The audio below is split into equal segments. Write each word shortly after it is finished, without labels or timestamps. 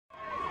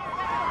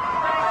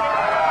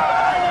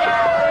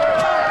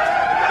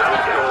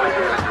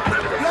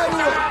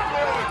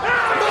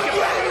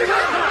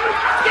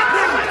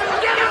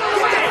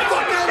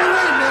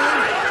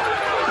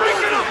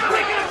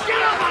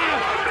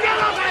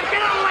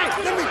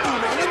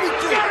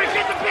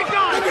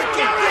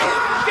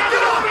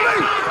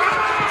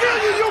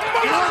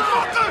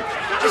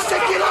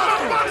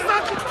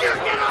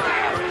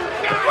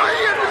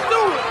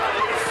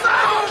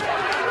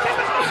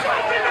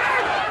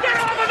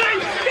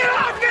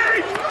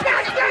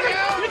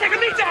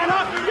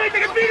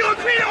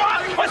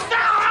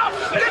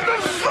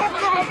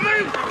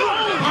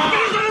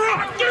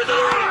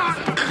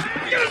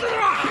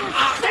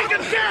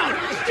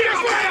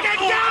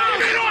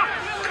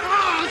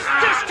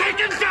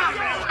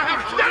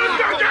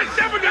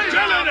You're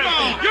killing him!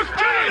 You're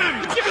killing him!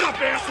 Give it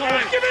up,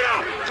 asshole! Give it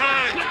up!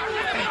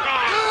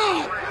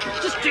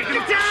 Just take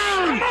him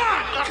down! Come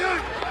on!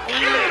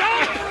 Give it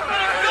up!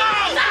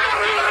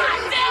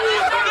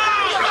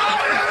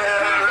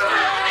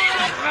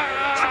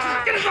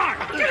 Get his arm!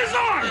 Get his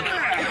arm!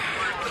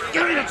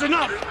 Gary, that's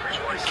enough!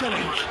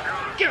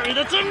 Gary,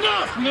 that's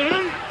enough,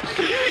 man!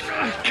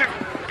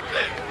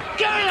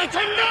 Gary, that's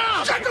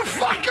enough! Shut the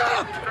fuck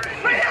up!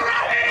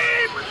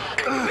 Raheem!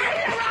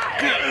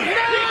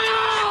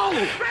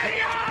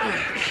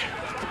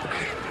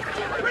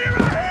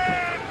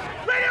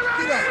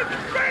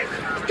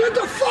 Get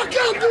the fuck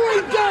up,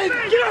 boy, Dave!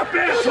 Get up,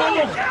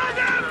 asshole!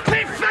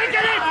 Keep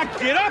faking it!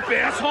 Get up,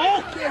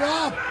 asshole! Get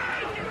up!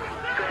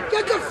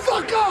 Get the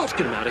fuck up!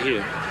 Get him out of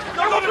here.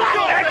 I'm a black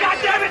man,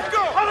 goddammit!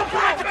 I'm a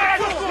black man!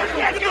 You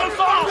can't kill us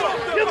all!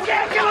 You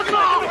can't kill us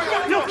all!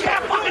 You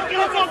can't fucking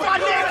kill us all,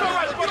 goddammit!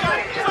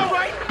 It's all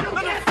right.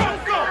 Let him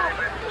fuck go!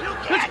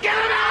 Let's get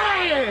him out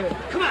of here!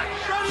 Come on!